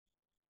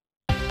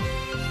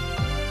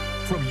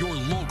From your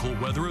local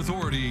weather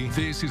authority,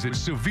 this is a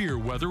severe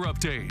weather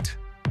update.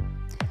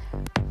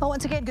 Well,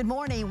 once again, good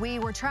morning. We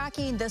were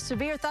tracking the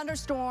severe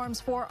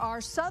thunderstorms for our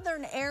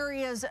southern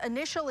areas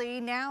initially.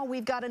 Now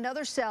we've got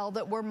another cell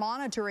that we're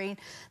monitoring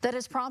that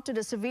has prompted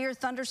a severe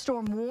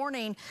thunderstorm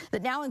warning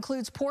that now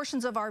includes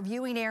portions of our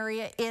viewing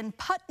area in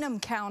Putnam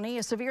County,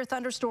 a severe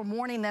thunderstorm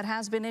warning that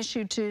has been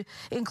issued to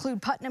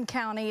include Putnam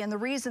County. And the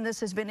reason this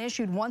has been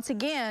issued once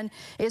again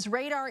is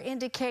radar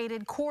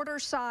indicated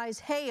quarter-size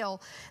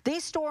hail.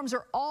 These storms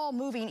are all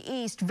moving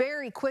east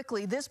very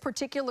quickly. This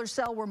particular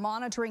cell we're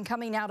monitoring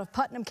coming out of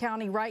Putnam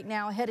County right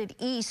now, headed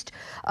east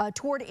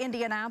toward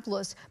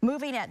Indianapolis,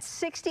 moving at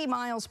 60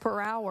 miles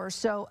per hour.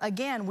 So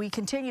again, we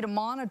continue to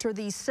monitor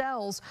these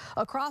cells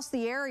across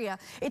the area.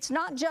 It's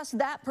not just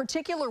that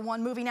particular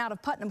one moving out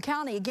of Putnam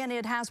County. Again,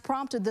 it has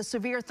prompted the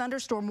severe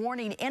thunderstorm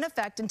warning in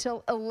effect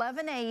until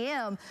 11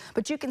 a.m.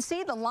 But you can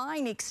see the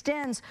line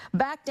extends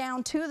back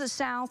down to the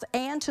south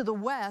and to the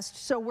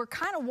west. So we're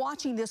kind of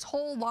watching this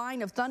whole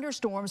line of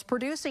thunderstorms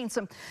producing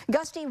some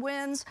gusty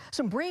winds,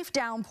 some brief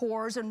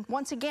downpours, and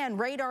once again,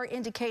 radar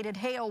indicated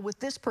hail with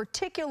this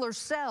particular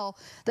cell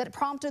that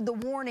prompted the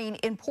warning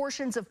in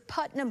portions of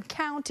Putnam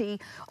County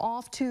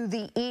off to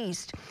the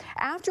east.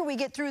 After we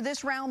get through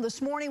this round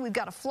this morning, we've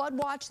got a flood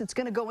watch that's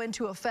going to go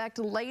into effect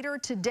later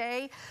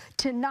today,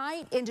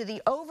 tonight, into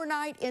the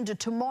overnight, into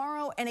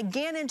tomorrow, and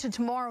again into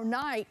tomorrow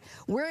night.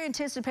 We're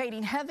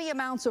anticipating heavy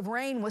amounts of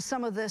rain with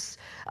some of this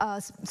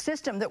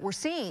system that we're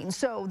seeing.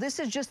 So this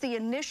is just the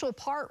initial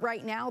part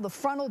right now, the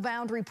frontal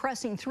boundary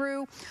pressing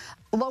through.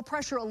 Low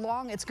pressure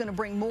along, it's going to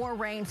bring more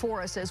rain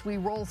for us as we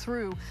roll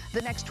through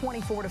the next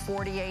 24 to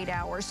 48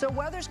 hours. So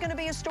weather's going to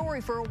be a story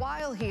for a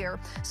while here.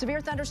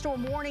 Severe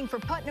thunderstorm warning for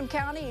Putnam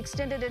County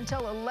extended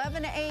until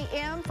 11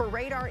 a.m. for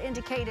radar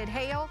indicated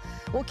hail.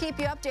 We'll keep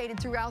you updated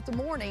throughout the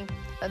morning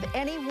of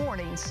any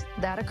warnings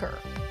that occur.